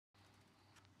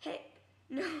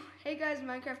No. Hey guys,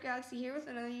 Minecraft Galaxy here with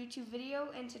another YouTube video,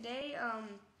 and today,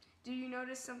 do you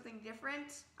notice something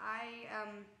different? I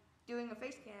am doing a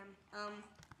face cam.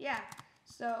 Yeah.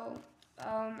 So,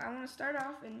 I want to start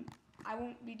off, and I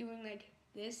won't be doing like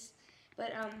this,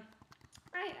 but I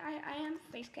am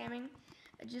face camming,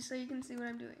 just so you can see what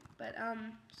I'm doing. But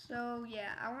so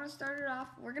yeah, I want to start it off.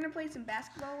 We're gonna play some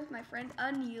basketball with my friend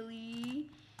Aneely,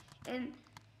 and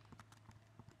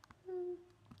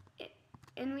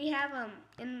and we have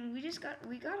and we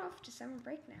got off to summer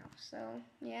break now. So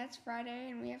yeah, it's Friday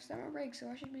and we have summer break, so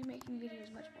I should be making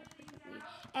videos much more frequently.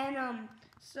 And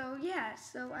so yeah,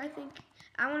 so I think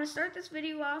I want to start this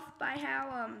video off by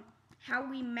how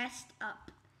we messed up.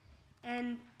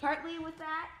 And partly with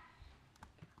that,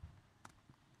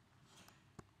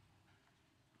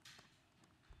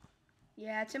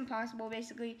 yeah, it's impossible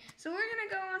basically. So we're gonna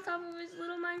go on top of his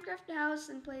little Minecraft house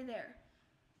and play there.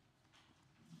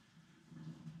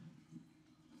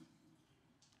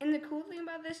 And the cool thing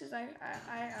about this is I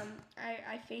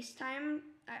FaceTimed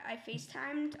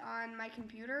on my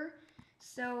computer,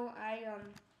 so I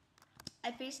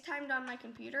FaceTimed on my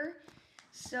computer,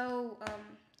 so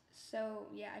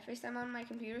yeah, I FaceTime on my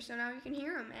computer, so now you can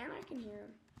hear him and I can hear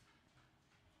him.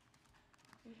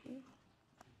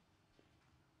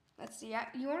 Let's see.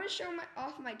 You want to show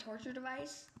off my torture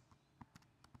device?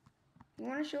 You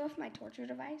want to show off my torture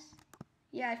device?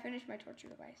 Yeah, I finished my torture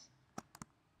device.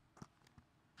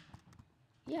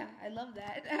 Yeah, I love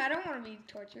that. I don't want to be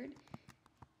tortured.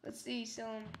 Let's see,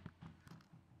 so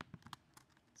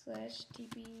slash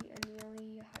TP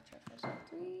Aneely hotshot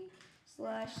 3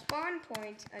 slash spawn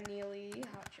point Aneely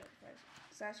hotshot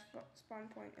slash spawn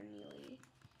point Aneely.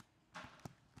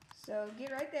 So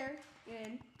get right there, get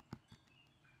in.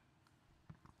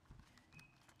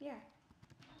 Yeah.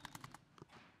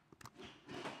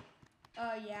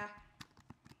 Yeah.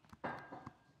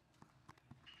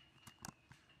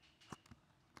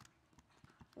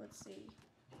 Let's see.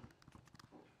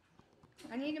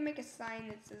 I need to make a sign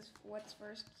that says what's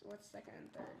first, what's second,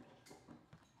 and third.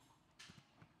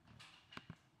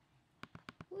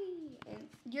 Whee! And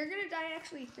you're gonna die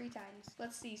actually 3 times.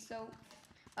 Let's see. So,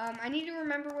 I need to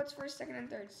remember what's first, second, and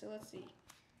third. So let's see.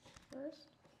 First.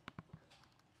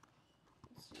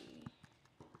 Let's see.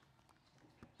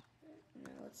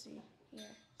 No, let's see.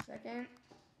 Yeah. Second.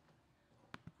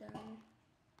 Done.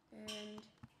 And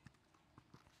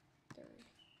third.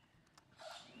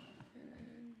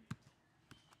 And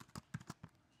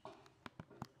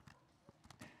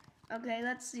then. Okay,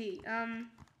 let's see.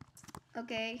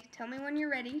 Okay, tell me when you're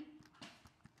ready.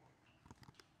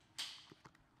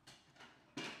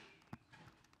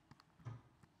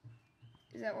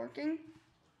 Is that working?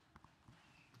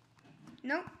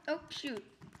 Nope. Oh, shoot.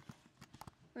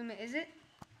 Wait a minute, is it?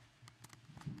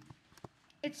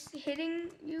 It's hitting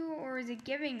you, or is it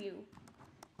giving you?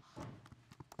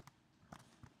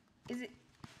 Is it?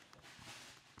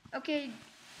 Okay,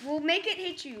 we'll make it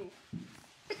hit you.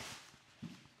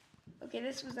 Okay,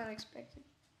 this was unexpected.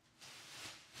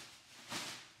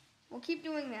 We'll keep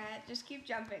doing that. Just keep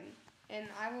jumping. And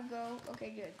I will go. Okay,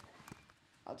 good.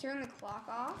 I'll turn the clock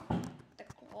off. The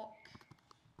clock.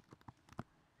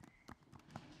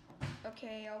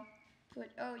 Okay, I'll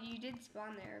put. Oh, you did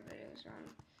spawn there, but it was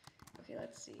wrong. Okay,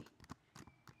 let's see.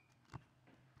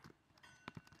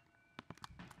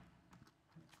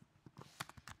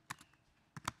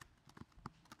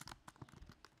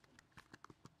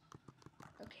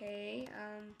 Okay,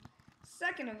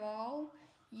 second of all,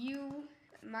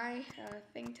 my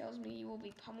thing tells me you will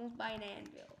be pummeled by an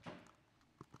anvil.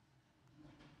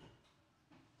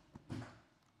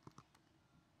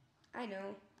 I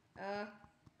know.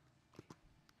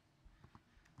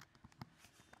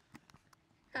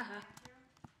 Haha.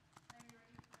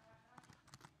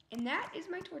 And that is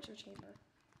my torture chamber.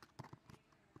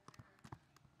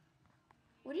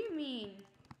 What do you mean?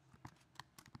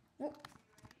 Well,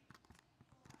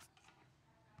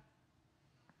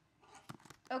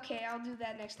 okay, I'll do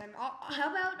that next time.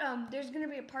 How about there's gonna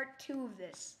be a part 2 of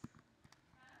this.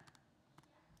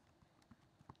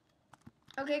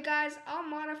 Okay, guys, I'll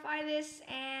modify this,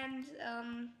 and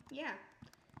yeah,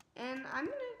 and I'm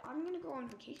gonna go on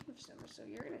vacation for summer, so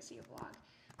you're gonna see a vlog.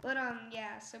 But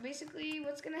yeah, so basically,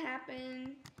 what's gonna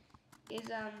happen is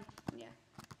yeah,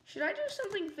 should I do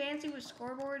something fancy with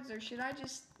scoreboards, or should I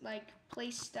just like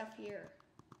place stuff here?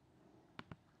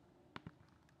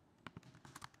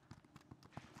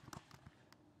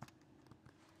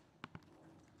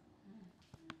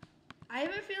 I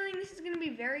have a feeling this is going to be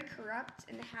very corrupt,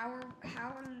 and how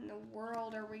in the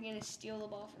world are we going to steal the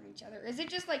ball from each other? Is it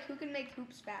just like who can make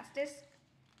hoops fastest?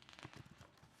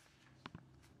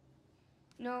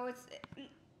 No, it's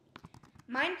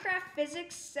Minecraft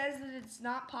physics says that it's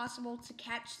not possible to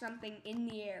catch something in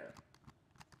the air.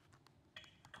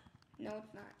 No,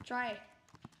 it's not. Try.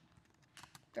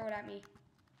 Throw it at me.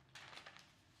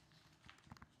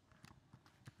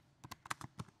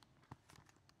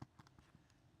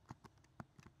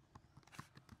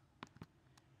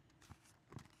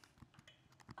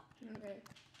 Okay.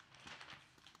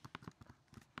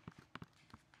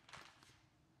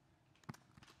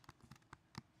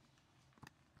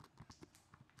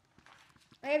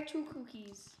 I have 2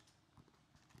 cookies.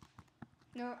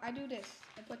 No, I do this.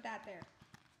 I put that there.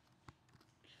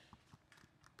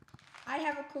 I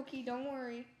have a cookie, don't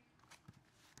worry.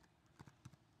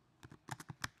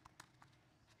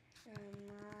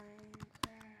 Minecraft.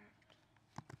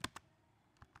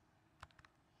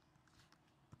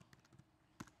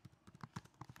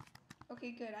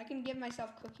 Okay, good. I can give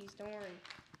myself cookies, don't worry.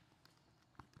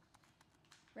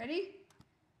 Ready?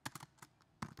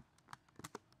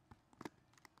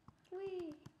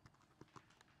 Whee!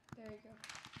 There you go.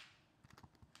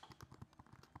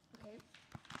 Okay.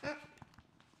 Oh.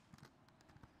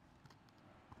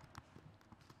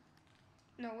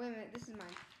 No, wait a minute. This is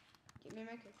mine. Give me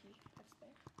my cookie. That's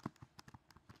there.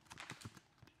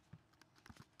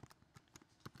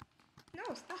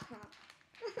 No, stop.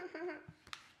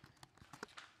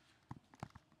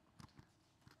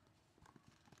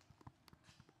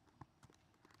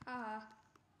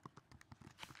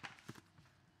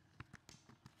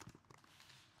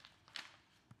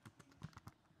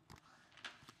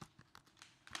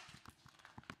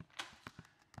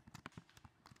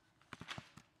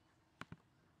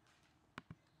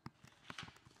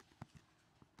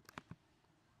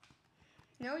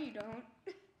 No, you don't.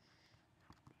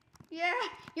 Yeah,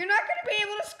 you're not going to be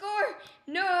able to score.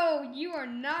 No, you are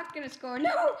not going to score.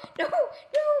 No, no,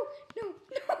 no, no,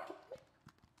 no.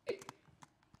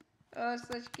 Oh,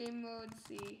 slash game mode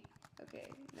C. Okay,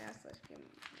 now slash game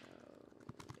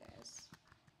mode S.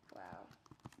 Wow.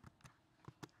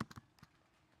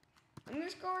 I'm going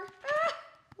to score. Ah!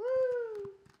 Woo!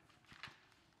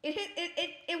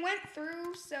 It went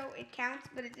through, so it counts,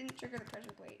 but it didn't trigger the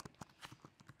pressure plate.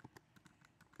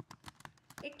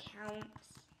 It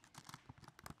counts.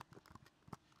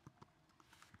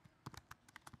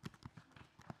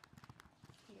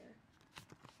 Here.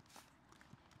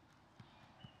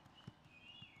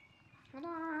 Hold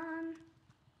on.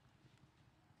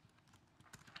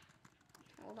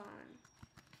 Hold on.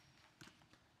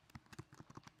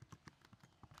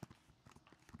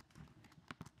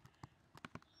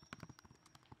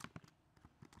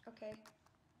 Okay.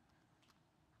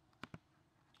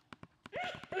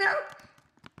 No!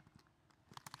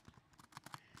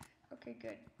 Okay,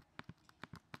 good.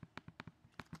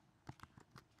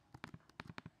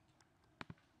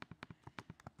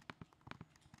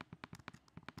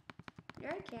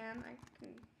 Yeah, I can.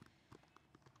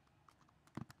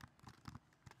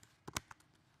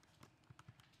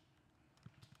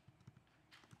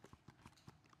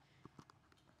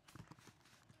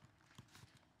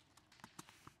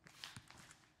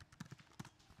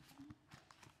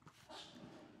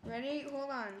 Ready?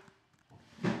 Hold on.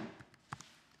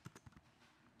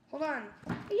 Hold on.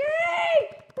 Yay!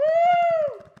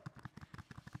 Woo!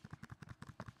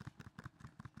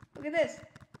 Look at this.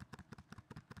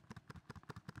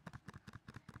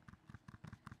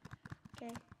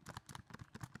 Okay.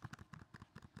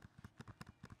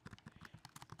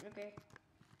 Okay.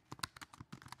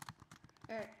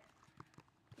 Alright.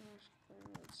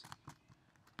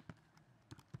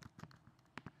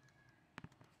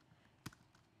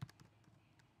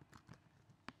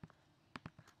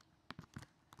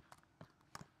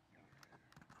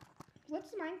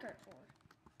 What's the minecart for?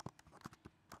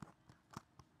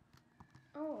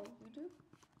 Oh, we do?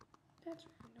 That's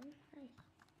random. Nice.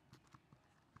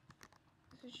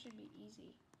 This should be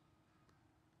easy.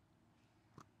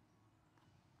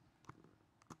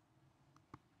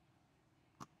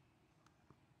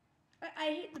 I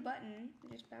hit the button.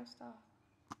 It just bounced off.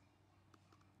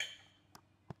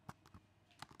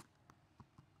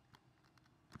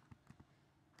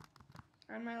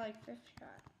 On my like 5th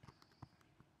shot.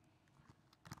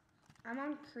 I'm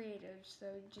on creative, so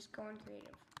just go on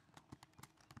creative.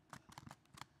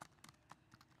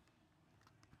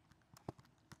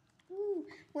 Ooh,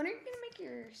 when are you gonna make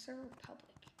your server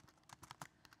public?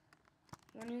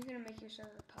 When are you gonna make your server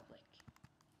public?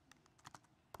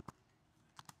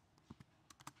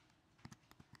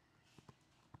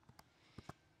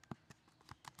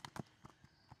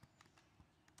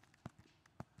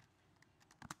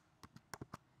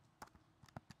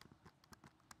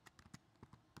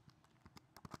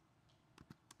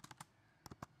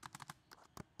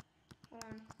 Hold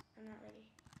on, I'm not ready.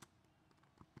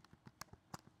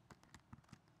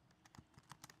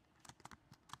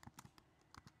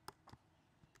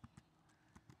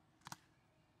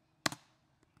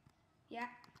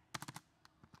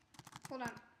 Hold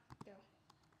on. Go.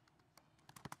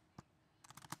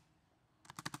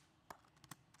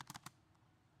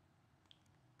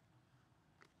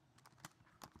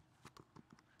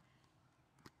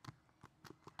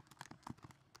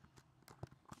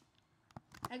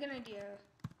 I got an idea.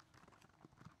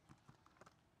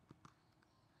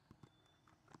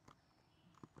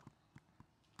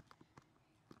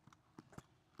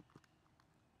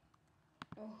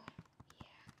 Oh,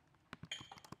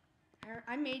 yeah.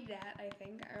 I made that, I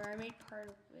think, or I made part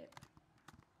of it.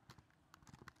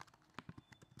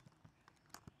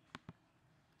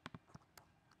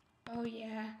 Oh,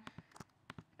 yeah.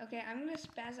 Okay, I'm gonna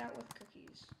spaz out with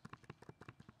cookies.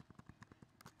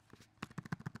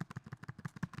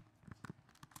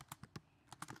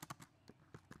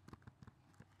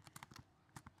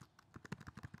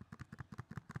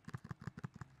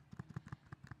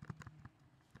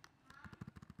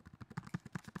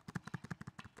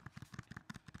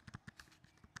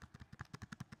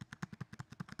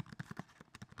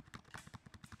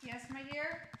 Yes, my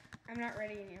dear? I'm not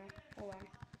readying you. Hold on.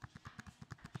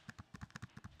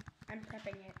 I'm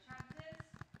prepping it. Chances?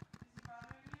 Is he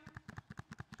bothering you?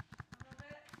 A little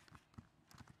bit?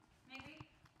 Maybe?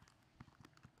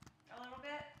 A little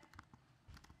bit?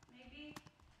 Maybe?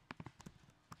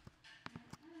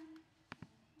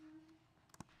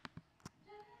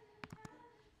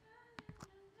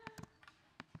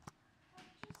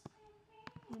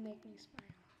 You make me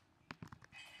smile.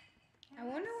 I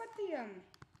wonder what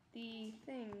the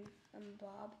thing,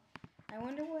 Bob. I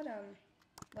wonder what,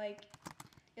 like,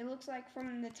 it looks like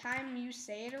from the time you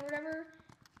say it or whatever.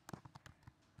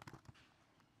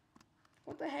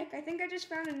 What the heck? I think I just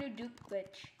found a new Duke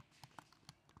glitch.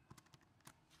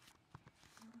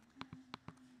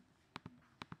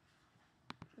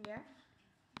 Yeah?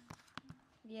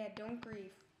 Yeah, don't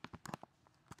grieve.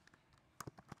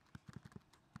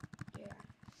 Yeah.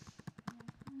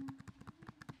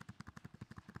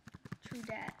 True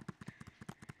dat.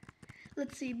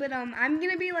 Let's see, but I'm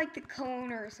gonna be like the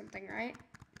co-owner or something, right?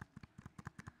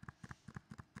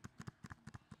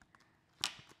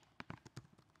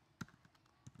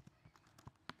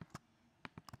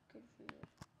 Good for you.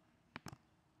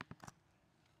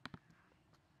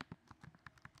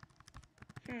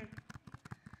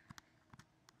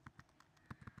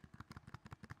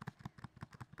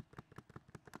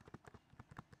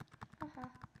 Haha.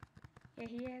 Yeah,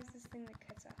 he has this thing that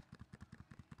cuts off.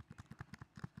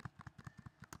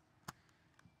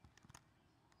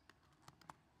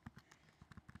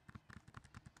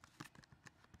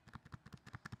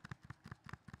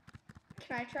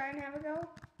 Can I try and have a go?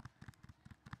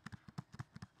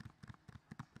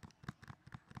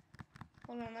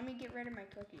 Hold on, let me get rid of my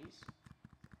cookies.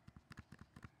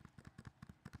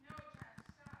 No, Chad,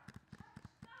 stop.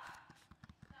 Stop.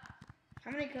 Stop.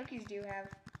 How many cookies do you have?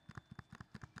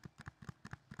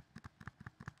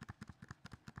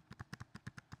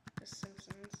 The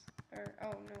Simpsons. Or,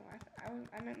 oh no,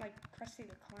 I meant like Krusty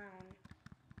the Clown.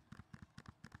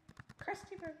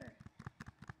 Krusty Burger.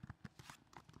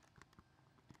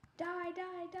 Die,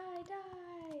 die, die,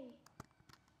 die.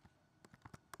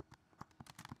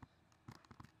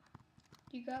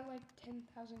 You got like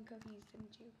 10,000 cookies,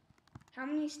 didn't you? How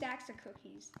many stacks of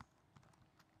cookies?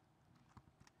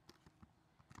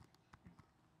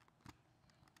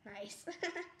 Nice.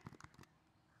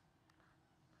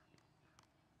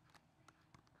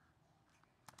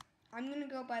 I'm gonna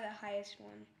go by the highest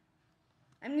one.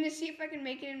 I'm gonna see if I can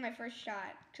make it in my first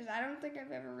shot, because I don't think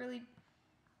I've ever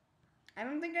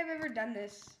done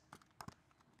this.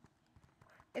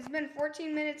 It's been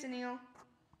 14 minutes, Anil.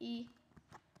 E.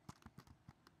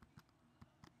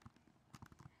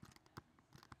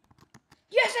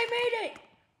 Yes, I made it!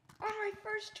 On my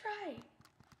first try.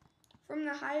 From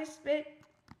the highest bit.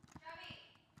 Chubby.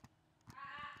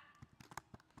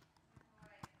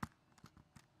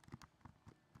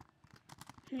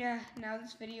 Yeah, now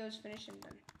this video is finished and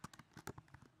done.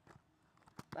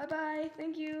 Bye-bye.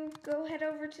 Thank you. Go head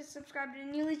over to subscribe to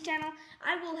Neely's channel.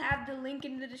 I will have the link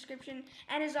in the description.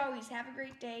 And as always, have a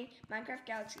great day. Minecraft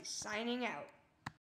Galaxy signing out.